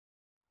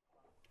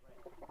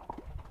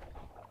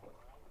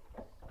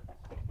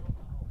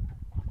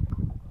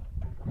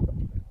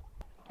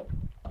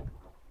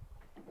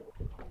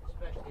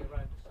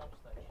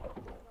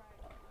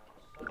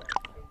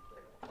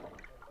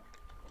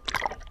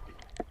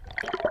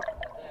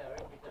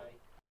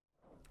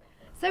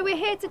So we're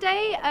here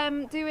today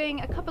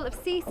doing a couple of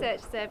Seasearch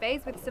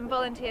surveys with some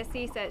volunteer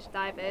Seasearch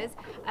divers.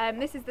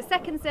 This is the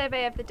second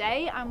survey of the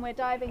day and we're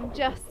diving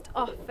just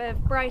off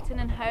of Brighton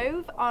and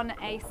Hove on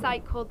a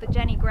site called the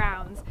Jenny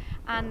Grounds,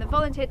 and the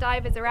volunteer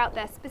divers are out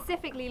there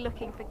specifically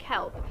looking for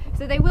kelp.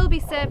 So they will be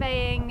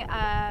surveying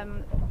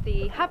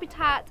the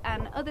habitat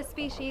and other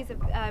species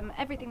of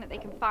everything that they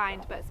can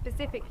find, but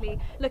specifically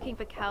looking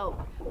for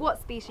kelp,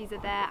 what species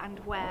are there and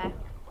where.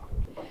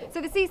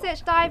 So the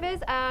Seasearch divers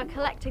are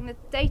collecting the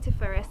data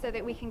for us so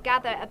that we can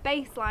gather a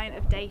baseline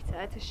of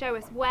data to show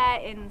us where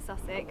in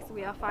Sussex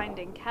we are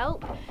finding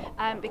kelp,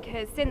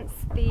 because since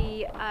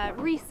the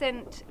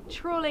recent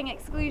trawling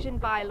exclusion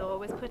bylaw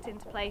was put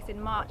into place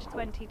in March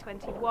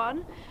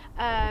 2021,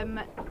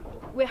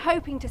 we're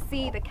hoping to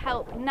see the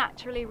kelp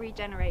naturally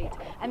regenerate,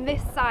 and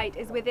this site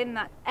is within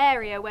that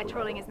area where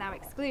trawling is now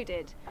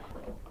excluded.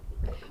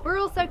 We're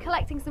also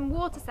collecting some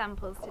water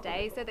samples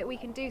today so that we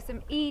can do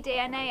some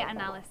eDNA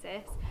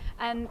analysis,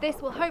 and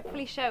this will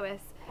hopefully show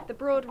us the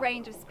broad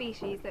range of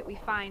species that we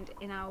find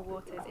in our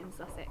waters in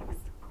Sussex.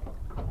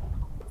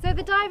 So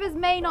the divers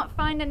may not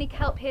find any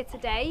kelp here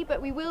today,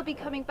 but we will be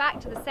coming back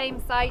to the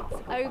same site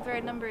over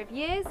a number of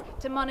years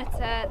to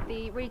monitor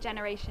the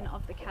regeneration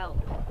of the kelp.